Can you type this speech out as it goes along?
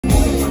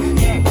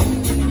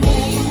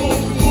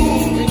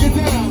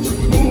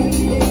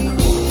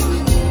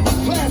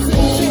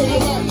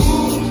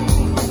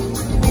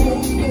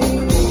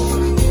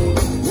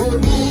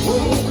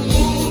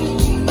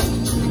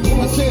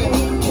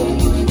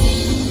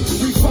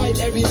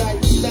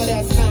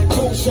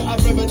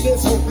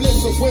reminisce from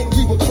bliss of when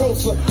we were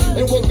closer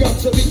and woke up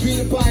to be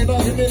beaten by an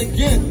argument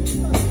again.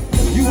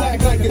 You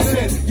act like a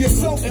 10, you're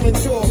so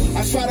immature.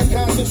 I try to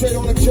concentrate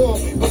on the cure,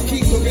 but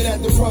keep looking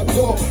at the front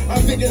door.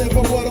 I'm thinking if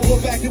I wanna go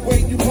back and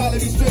wait, you probably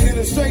be straight in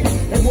the straight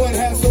and wouldn't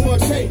have so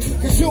much hate.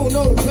 Cause you don't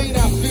know the pain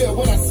I feel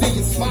when I see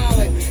you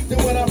smiling.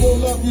 Then when I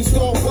roll up, you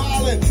start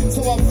wilding.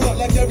 So I felt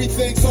like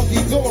everything's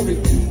hunky-dory.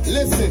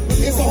 Listen,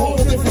 it's a whole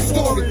different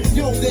story.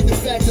 You don't think the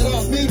fact that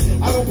I'm me,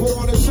 I don't put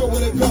on a show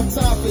when it comes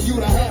time for you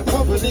to have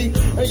company.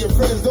 And your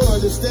friends don't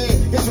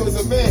understand. It's always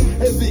a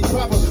man, it's the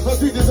proper. My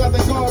creatures out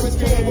the garbage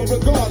can, but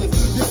regardless,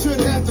 you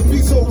shouldn't have to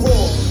be so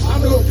raw.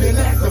 I'm looking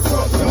at the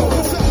front door.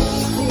 What's up?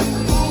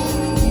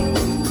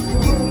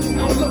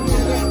 I'm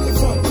looking at the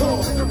front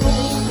door.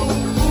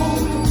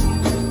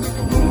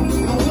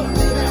 I'm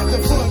looking at the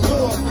front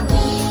door.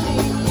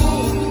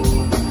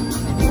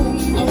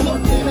 I'm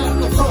looking at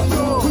the front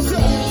door. What's up?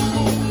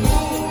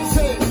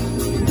 Say it.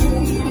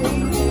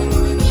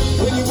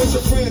 When you with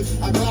your friends,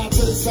 I glide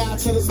to the side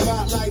till the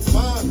spotlight's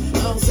mine. I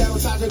don't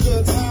sabotage a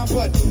good time,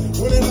 but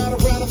when it's not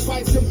around, the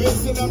fight's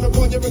commenced, and I'm the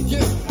one you're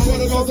against.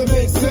 One of those that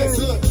makes sense.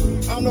 Look,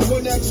 I'm the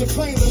one that you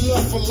claim to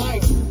love for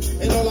life,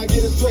 and all I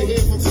get is straight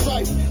here from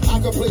strife. I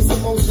can play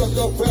some old stuck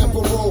up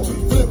rapper role,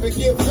 flip and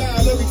get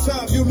foul every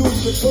time you lose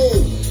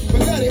control.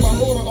 But that ain't my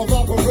order of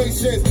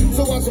operations,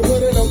 so watch it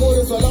within the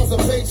waters or lots of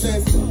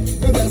patience.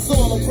 Cause that's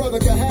all a brother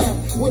can have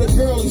with a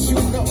girl and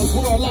shooting up a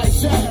world like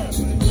that.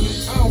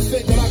 I don't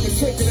think that I can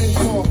take it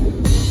anymore.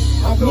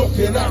 I'm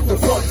looking at the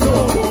front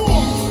door.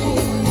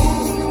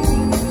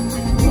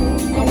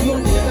 I'm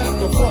looking at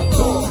the front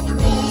door.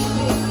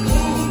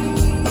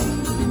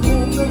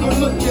 I'm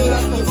looking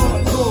at the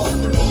front door.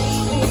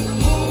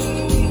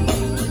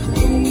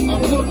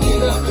 I'm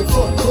looking at the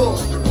front door.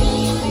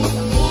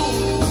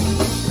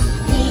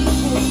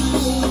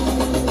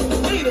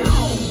 Ain't it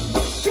good?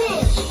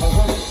 Good.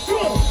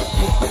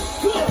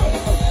 Good.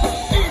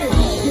 Ain't it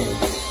good?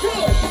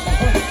 Good.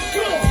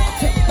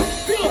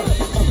 Good.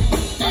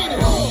 Ain't it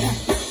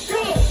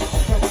good?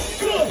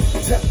 Good.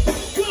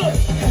 Good.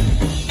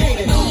 Ain't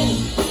it?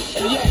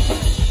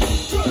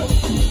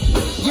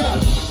 Yeah.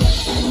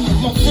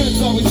 My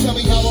friends always tell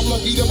me how I'm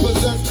lucky to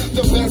possess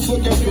the best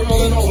looking girl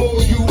in the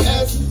whole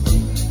U.S.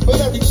 But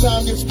every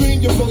time you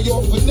scream, you blow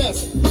your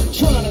finesse,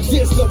 trying to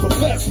diss the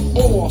profess,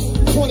 or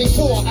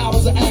 24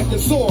 hours of acting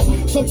sore.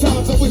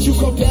 Sometimes I wish you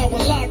come down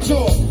with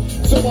lockjaw,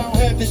 so I don't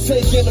have to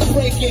take in the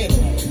break in.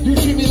 You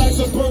treat me like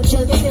some burnt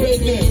turkey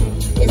bacon.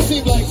 It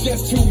seemed like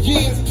just 2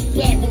 years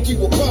back when we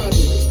were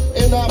grinding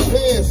in our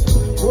pants.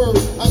 Word,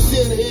 I'm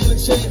scared to hear the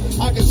chant.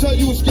 I can tell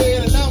you was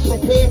scared and I'm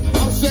prepared.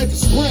 I'm set to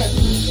sprint.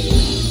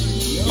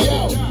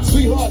 Yo,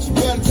 sweetheart, you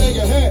better take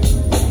a hit.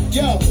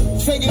 Yo,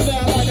 take it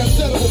down like I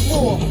said it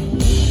before.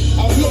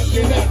 I'm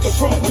looking at the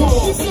front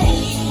door.